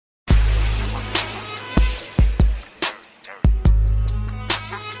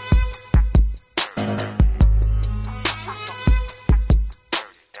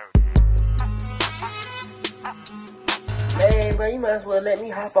might as well let me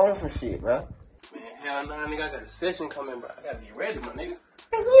hop on some shit, bro. Man, hell nah, nigga. I got a session coming, bro. I gotta be ready, my nigga.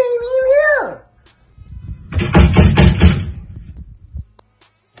 And you ain't even here.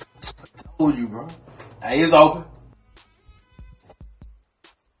 I told you, bro. Hey, it's open.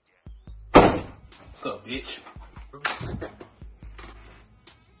 What's up, bitch?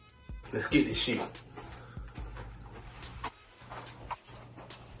 Let's get this shit.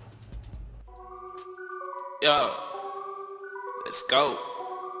 Yo, let's go.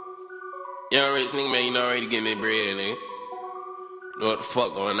 Young rich nigga, man, you know already getting that bread, nigga. Know what the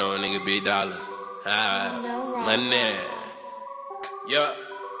fuck going on, nigga, big dollars. Money. Yo,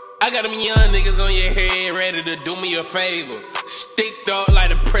 I got them young niggas on your head ready to do me a favor. Sticked up like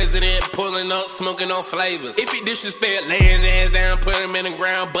the president, pulling up, smoking on flavors. If he disrespect, lay his ass down, put him in the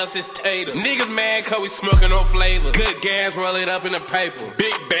ground, bust his tater. Niggas mad cause we smoking on flavors. Good gas, roll it up in the paper.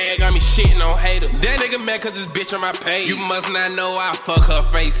 Big bag, got me shitting on haters. That nigga mad cause this bitch on my page. You must not know I fuck her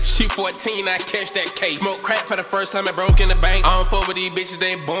face. She 14, I catch that case. Smoke crack for the first time, I broke in the bank. I don't fuck with these bitches,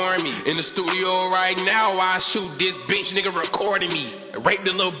 they boring me. In the studio right now, I shoot this bitch, nigga recording me. I raped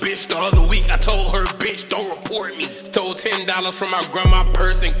the little bitch the other week. I told her, bitch, don't report me. Stole $10 from my grandma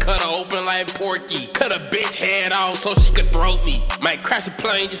purse and cut her open like Porky. Cut a bitch head off so she could throat me. Might crash a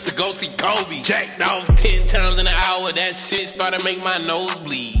plane just to go see Kobe. Jacked off 10 times in an hour. That shit started to make my nose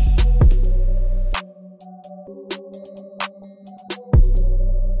bleed.